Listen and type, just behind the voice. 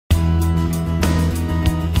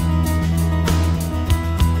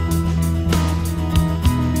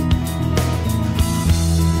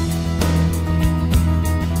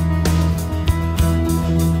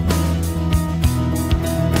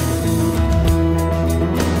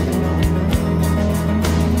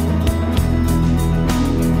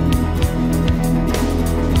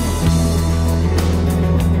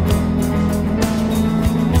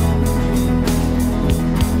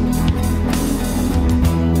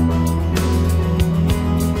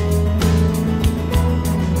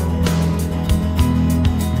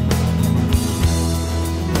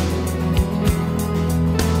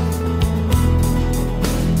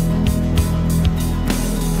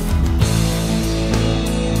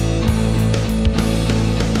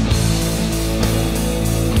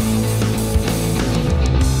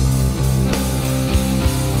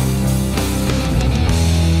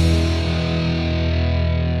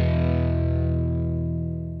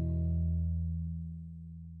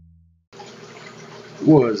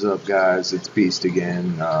What is up, guys? It's Beast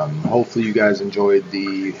again. Hopefully you guys enjoyed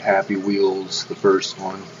the Happy Wheels, the first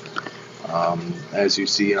one. As you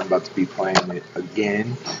see, I'm about to be playing it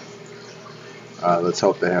again. Let's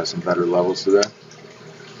hope they have some better levels today.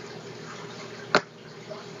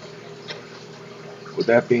 With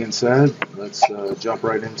that being said, let's jump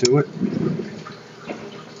right into it.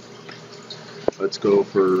 Let's go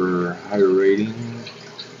for higher rating.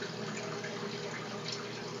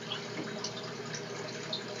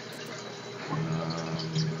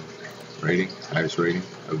 Highest rating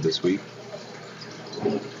of this week.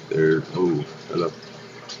 Oh, hello.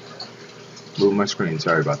 Move my screen,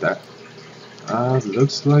 sorry about that.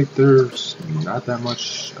 Looks like there's not that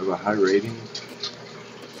much of a high rating.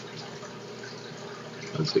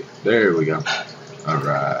 Let's see. There we go.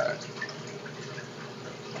 Alright.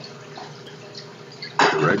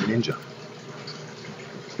 Red Ninja.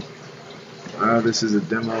 This is a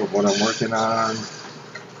demo of what I'm working on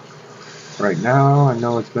right now. I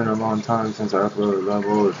know it's been a long time since I uploaded a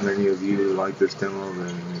level. If many of you like this demo,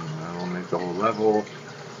 then I will make the whole level.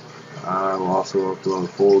 I will also upload a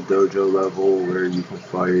full dojo level where you can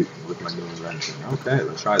fight with my new invention. Okay,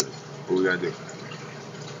 let's try this. What we gotta do?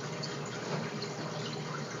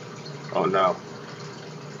 Oh no.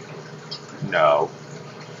 No.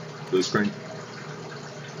 Blue screen?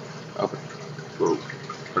 Okay. Whoa.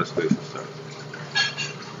 Press space to start.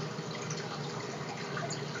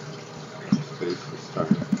 Space to start.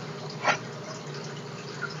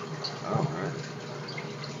 Alright.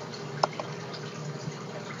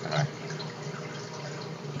 Alright.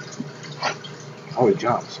 Oh, he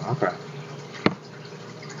jumps. Okay.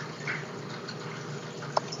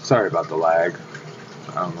 Sorry about the lag.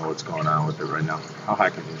 I don't know what's going on with it right now. How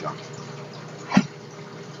high can he jump?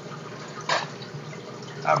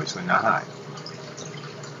 Obviously not high.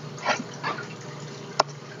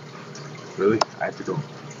 Really? I have to go.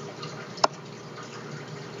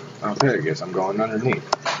 Okay, I guess I'm going underneath.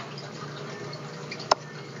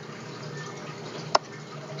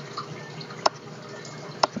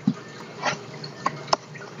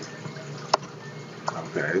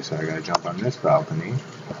 Okay, so I gotta jump on this balcony.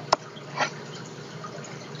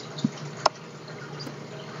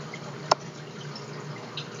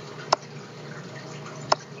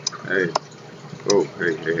 Hey. Oh,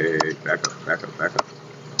 hey. Back up.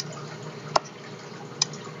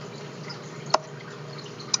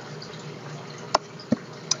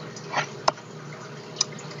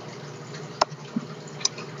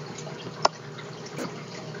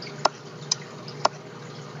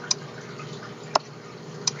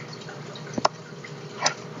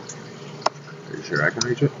 Are you sure I can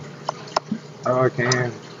reach it? Oh, I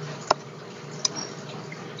can.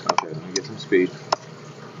 Okay, let me get some speed.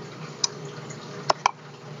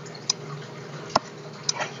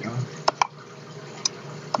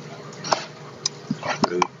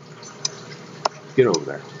 Really? Get over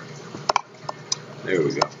there. There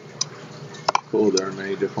we go. Cool, there are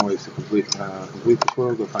many different ways to complete this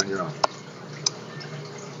world. Go find your own.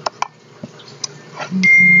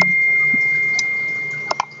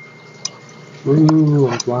 Woo,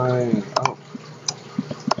 I'm flying. Oh.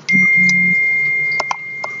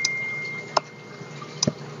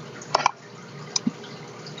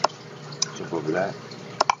 Jump over that.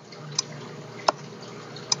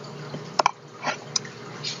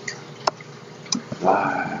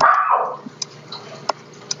 Fly.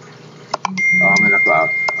 Oh, I'm in a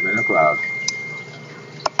cloud.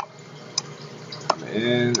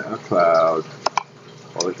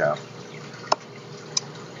 Holy cow.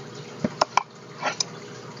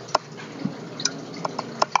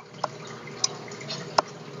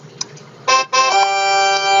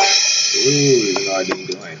 Ooh, even though I didn't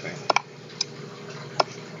do anything.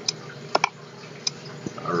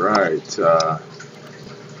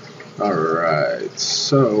 Alright,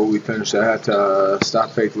 so we finished that.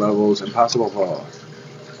 Stop fake levels, impossible fall.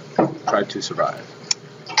 Try to survive.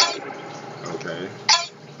 Okay,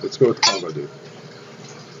 let's go with the combo dude.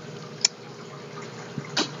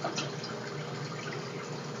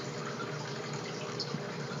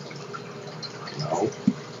 No.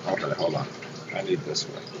 Okay, hold on. I need this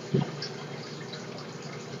way.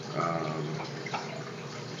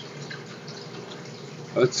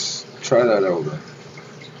 Let's try that over.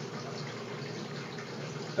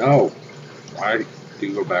 No. Why do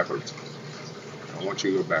you go backwards? I want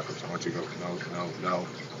you to go backwards. No.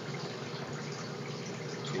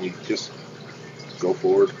 Can you just go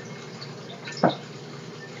forward?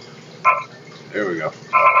 There we go.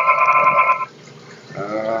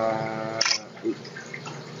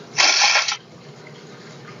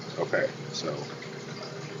 Okay, so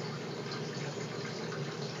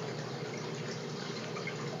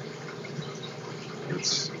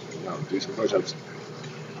Do some push-ups.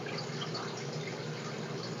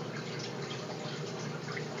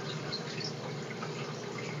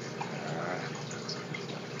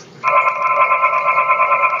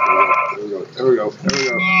 There we go. And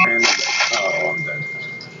I'm dead. Oh, I'm dead.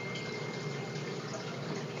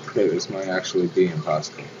 Okay, this might actually be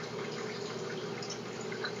impossible.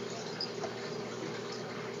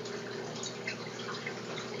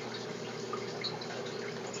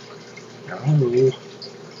 No. I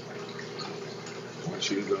want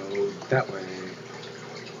you to go that way.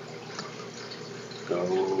 Go.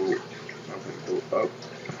 Okay, go up.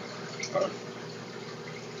 Up.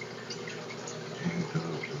 And go.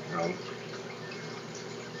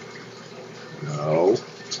 No.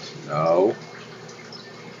 No.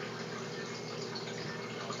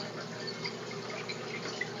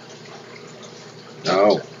 No.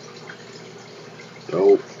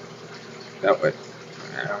 Go that way.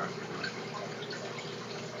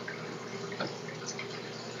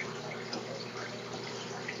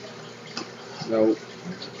 No.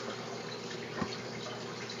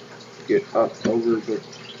 Get up over the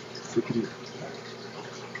freaking.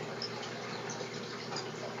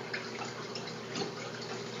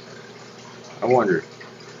 I wonder.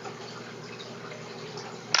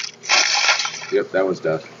 Yep, that was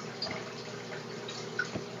death.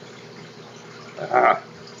 Ah.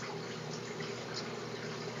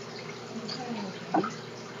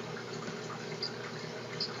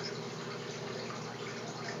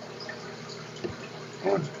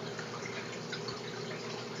 On.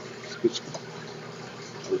 Scooch.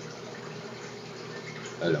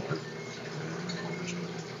 That don't work.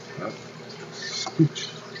 Up. Scooch.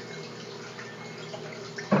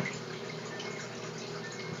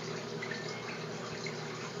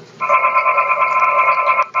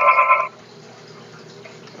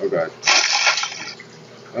 Oh god.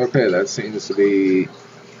 Okay, that seems to be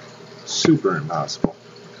super impossible.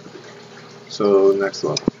 So, next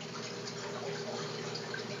level.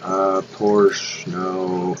 Porsche,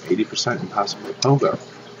 no. 80% impossible pogo.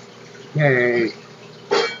 Yay!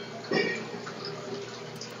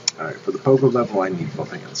 Alright, for the pogo level, I need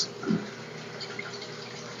both hands.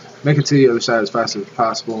 Make it to the other side as fast as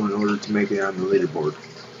possible in order to make it on the leaderboard.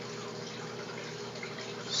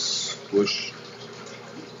 Swoosh.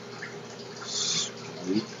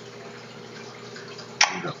 Sweep.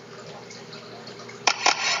 And go.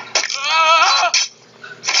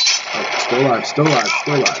 Oh, still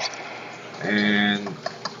alive. And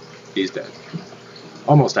he's dead.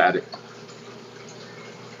 Almost had it.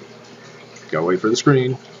 Go wait for the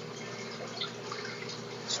screen.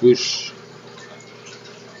 Swoosh.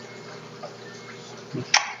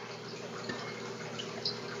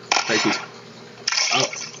 Thank you. Oh.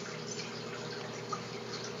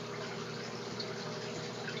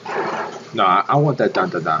 No, I want that dun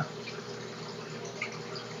dun dun.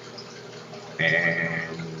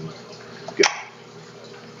 And go.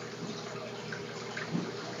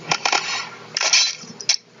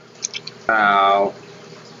 Ow.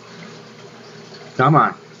 Come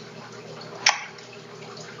on.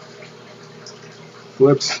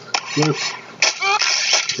 Flips.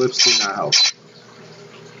 Flips do not help.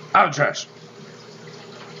 Out trash.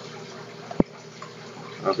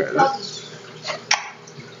 Okay, that's.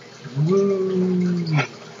 Woo.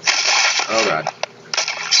 Oh god.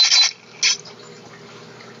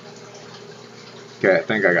 Okay, I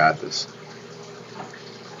think I got this.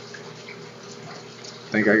 I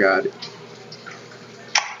think I got it.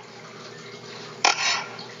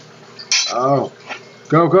 Oh.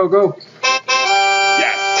 Go.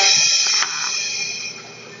 Yes.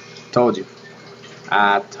 Told you.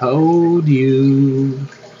 I told you.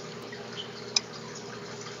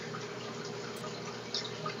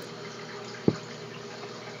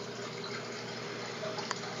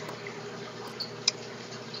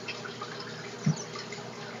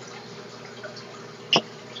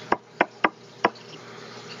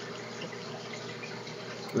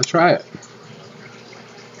 Let's try it.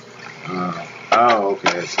 Oh,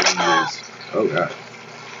 okay. So oh god.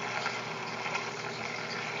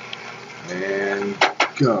 And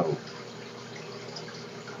go.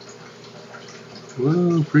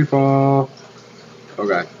 Woo, free fall. Oh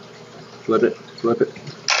god. Flip it.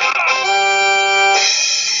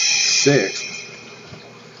 6.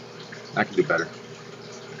 I can do better.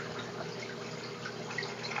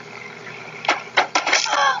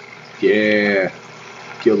 Yeah.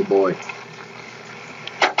 Kill the boy.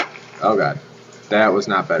 Oh god. That was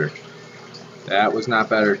not better.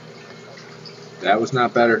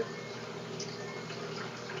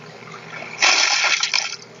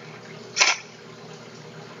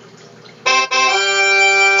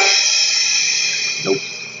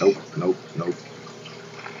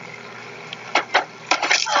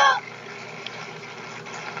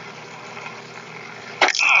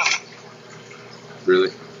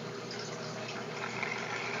 Really?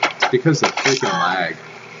 It's because of freaking lag.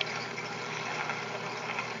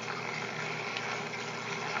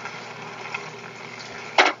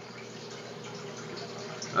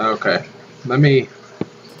 Okay, let me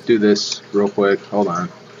do this real quick. Hold on.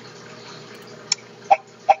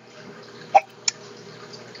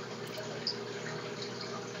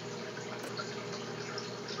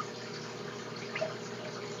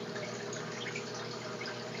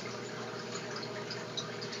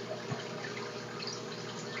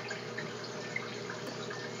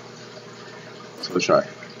 So let's try.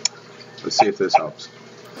 Let's see if this helps.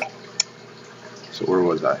 So where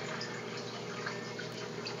was I?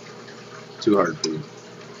 Too hard food.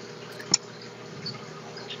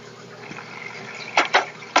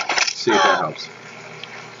 See if that helps.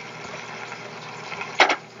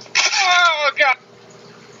 Oh God!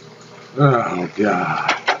 Oh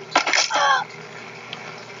God.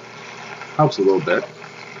 Helps a little bit.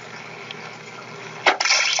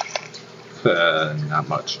 Not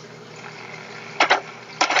much.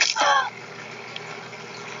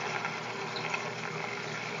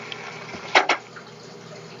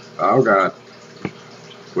 Oh God.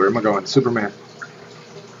 Where am I going? Superman.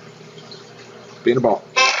 Being a ball.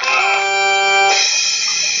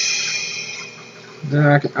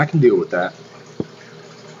 Nah, I can deal with that.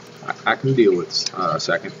 I can deal with a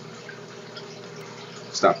second.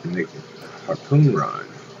 Stop the naked. Harpoon run.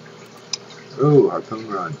 Oh, harpoon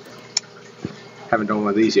run. Haven't done one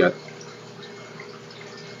of these yet.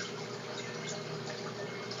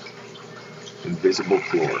 Invisible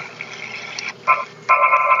floor.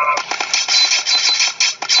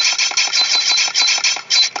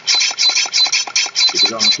 Keep it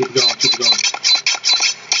going, keep it going, keep it going.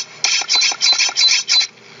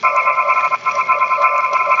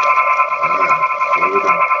 Alright, here we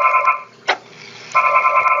go.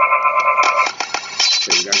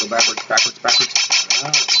 Okay, we gotta go backwards, backwards, backwards.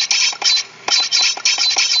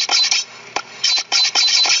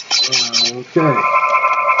 Okay.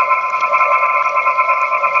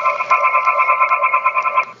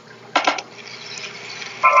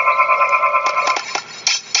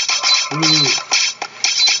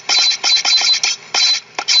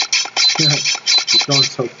 He's going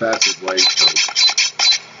so fast his legs hurt.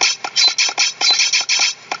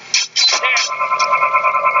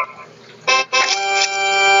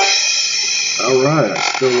 Alright, I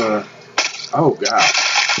still oh God.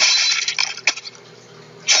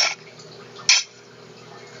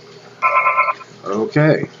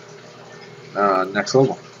 Okay. Next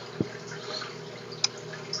level.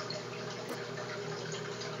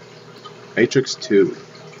 Matrix 2.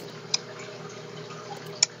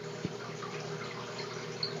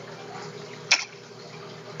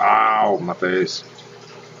 Ow, my face.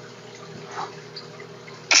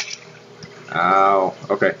 Ow.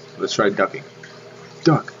 Okay, let's try ducking.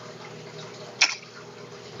 Duck.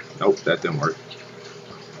 Nope, that didn't work.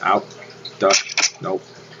 Out. Duck. Nope.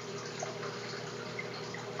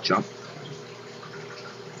 Jump.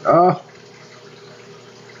 Oh.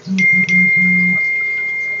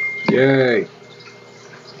 Yay.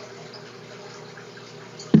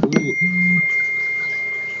 Ooh.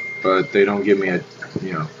 But they don't give me a,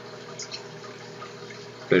 you know,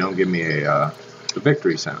 they don't give me a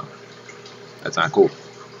victory sound. That's not cool.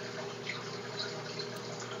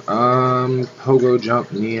 Pogo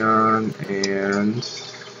jump, neon, and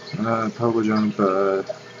pogo jump,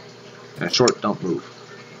 and short don't move.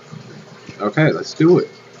 Okay, let's do it.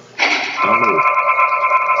 Don't move.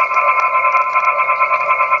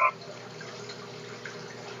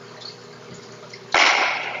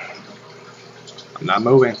 I'm not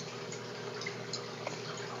moving.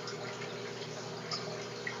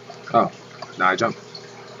 Oh, now I jump.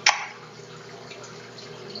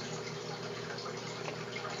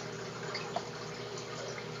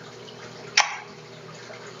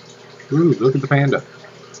 Ooh, look at the panda.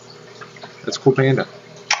 That's a cool panda.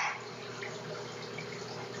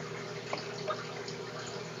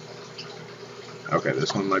 Okay,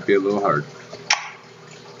 this one might be a little hard.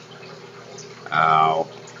 Ow.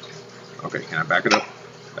 Okay, can I back it up?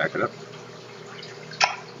 Back it up.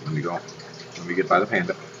 Let me go. Let me get by the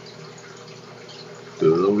panda.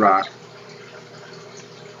 Do a little rock.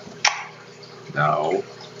 No.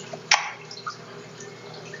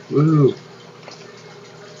 Woo.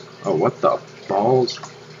 Oh, what the balls?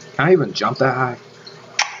 Can I even jump that high?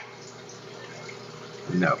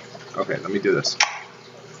 No. Okay, let me do this.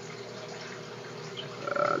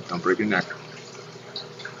 Don't break your neck.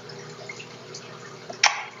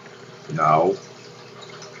 No.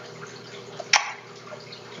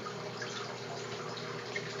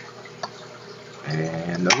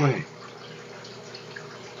 And away.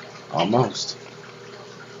 Almost.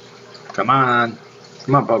 Come on.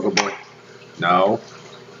 Come on, Pogo Boy. No.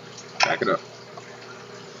 Back it up.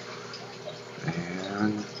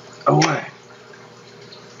 And away.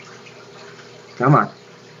 Come on.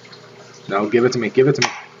 No, give it to me. Give it to me.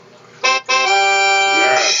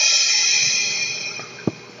 Yes.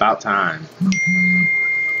 About time.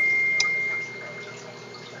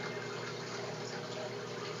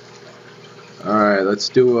 Alright, let's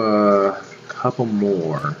do a couple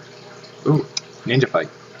more. Ooh, ninja fight.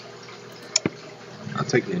 I'll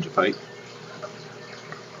take ninja fight.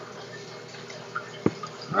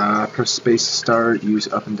 Press space to start. Use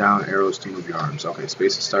up and down arrows to move your arms. Okay,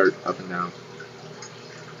 space to start, up and down.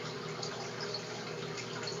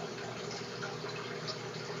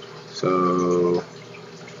 So,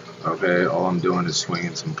 okay, all I'm doing is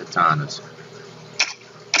swinging some katanas.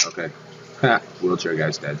 Okay, ha, wheelchair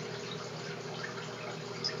guy's dead.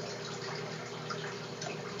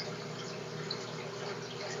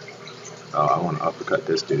 Oh, I want to uppercut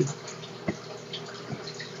this dude.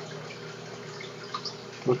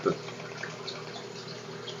 What the?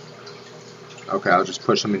 Okay, I'll just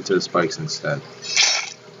push him into the spikes instead.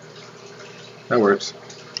 That works.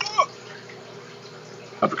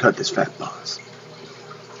 Uppercut this fat boss.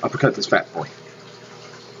 Uppercut this fat boy.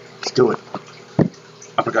 Let's do it.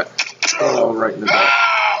 Uppercut. Oh, right in the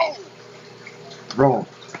back. Throw him.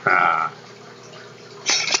 Ah.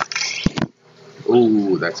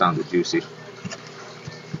 Ooh, that sounded juicy.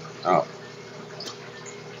 Oh.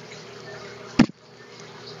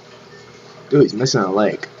 Dude, he's missing a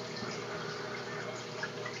leg.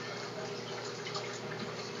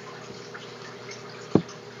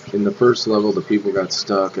 In the first level, the people got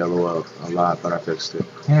stuck, LOL, a lot, but I fixed it.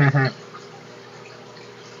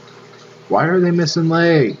 Why are they missing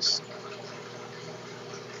legs?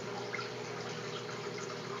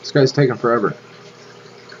 This guy's taking forever.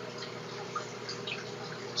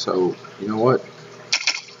 So, you know what?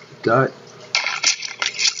 Gut.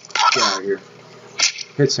 Get out of here.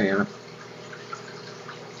 Hit Santa.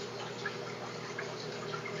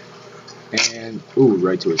 And, ooh,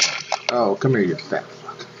 right to his head. Oh, come here, you fat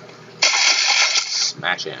fuck.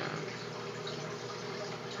 Smash him.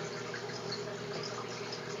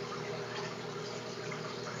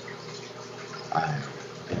 I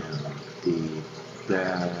am the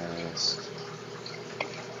best.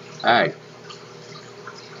 Hey.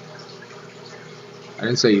 I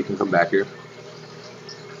didn't say you can come back here.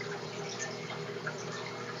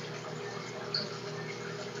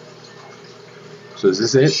 So is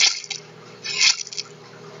this it?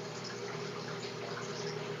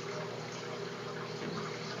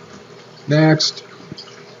 Next.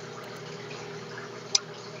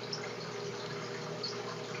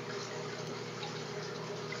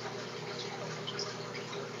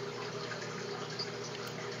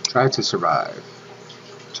 Try to survive.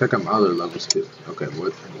 Check out my other levels too. Okay,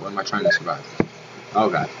 what am I trying to survive? Oh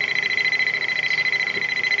god.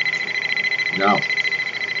 No.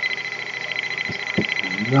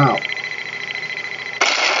 No.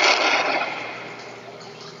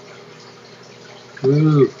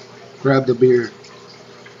 Ooh. Grab the beer.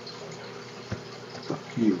 Fuck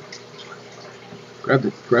you. Grab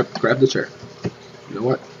the chair. You know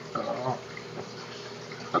what? Oh.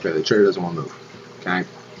 Okay, the chair doesn't want to move. Can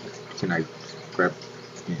I grab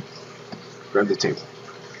the table?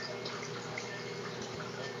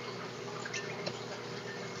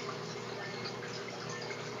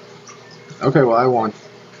 Okay, well I won.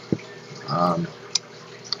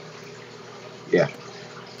 Yeah.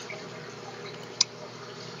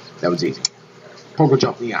 That was easy. Pogo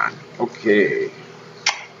jump Neon. Okay.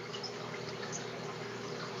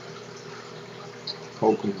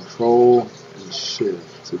 Hold control and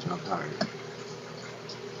shift to jump higher.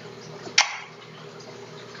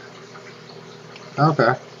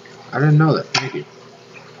 Okay. I didn't know that. Thank you.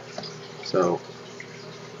 So,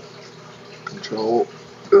 control.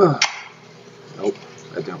 Ugh. Nope,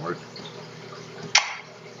 that didn't work.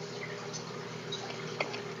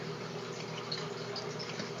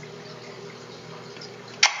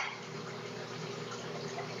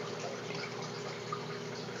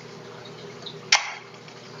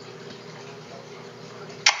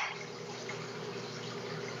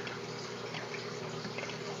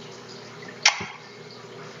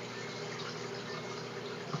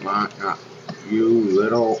 Come on, you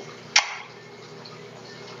little.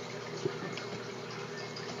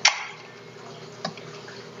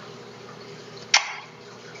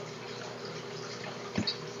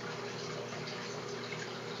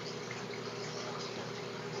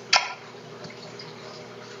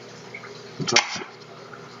 Control shift.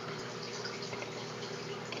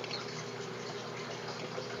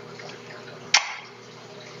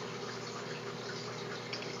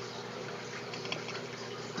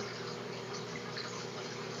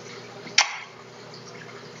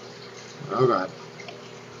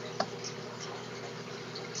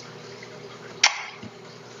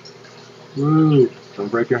 Woo! Don't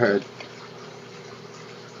break your head.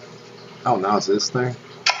 Oh, now it's this thing?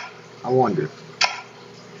 I wonder.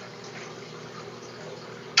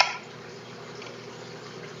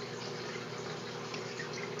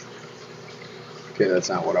 Okay, that's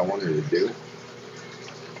not what I wanted to do.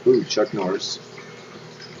 Ooh, Chuck Norris.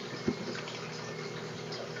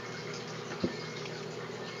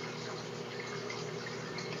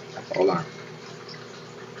 Hold on.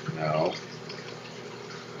 No.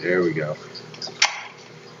 There we go.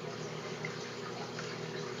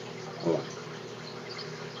 Hold on.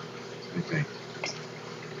 Let me think.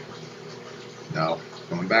 No.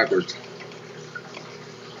 Going backwards.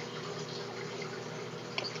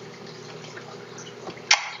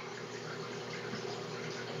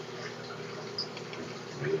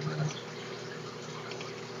 Wait a minute.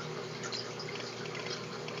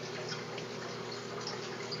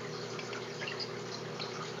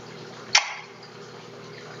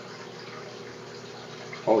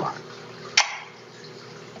 Hold on.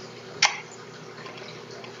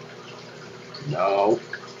 No.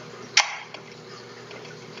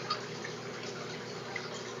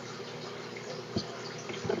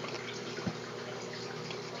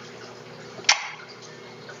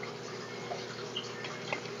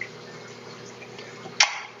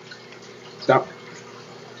 Stop.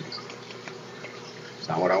 It's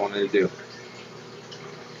not what I wanted to do.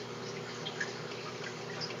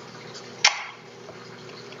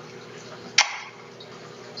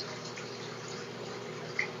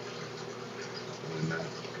 Wait a minute.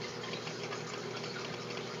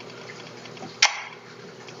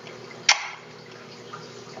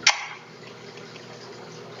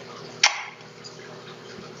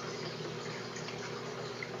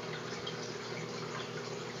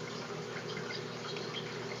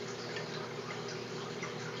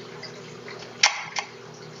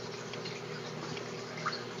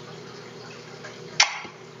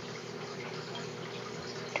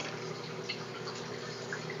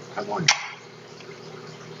 I wonder.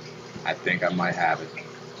 I think I might have it.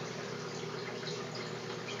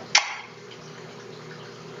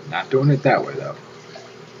 Not doing it that way though.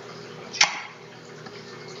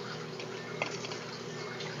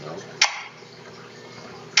 No.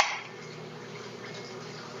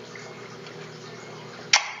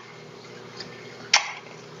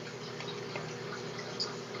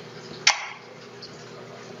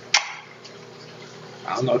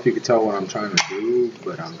 I don't know if you can tell what I'm trying to do,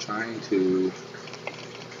 but I'm trying to.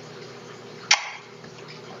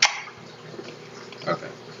 Okay.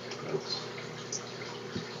 Oops.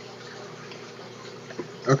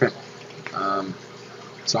 Okay.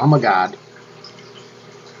 So I'm a god.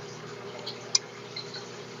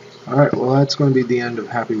 Alright, well that's going to be the end of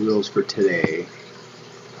Happy Wheels for today.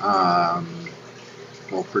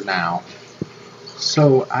 Well, for now.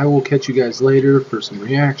 So I will catch you guys later for some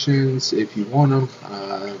reactions if you want them.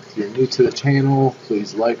 If you're new to the channel,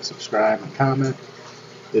 please like, subscribe, and comment.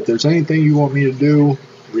 If there's anything you want me to do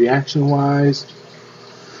reaction-wise,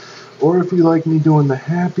 or if you like me doing the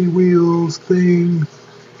Happy Wheels thing,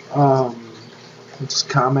 just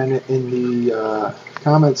comment it in the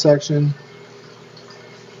comment section,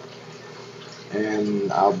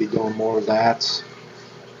 and I'll be doing more of that.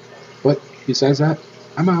 But besides that,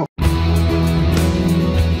 I'm out.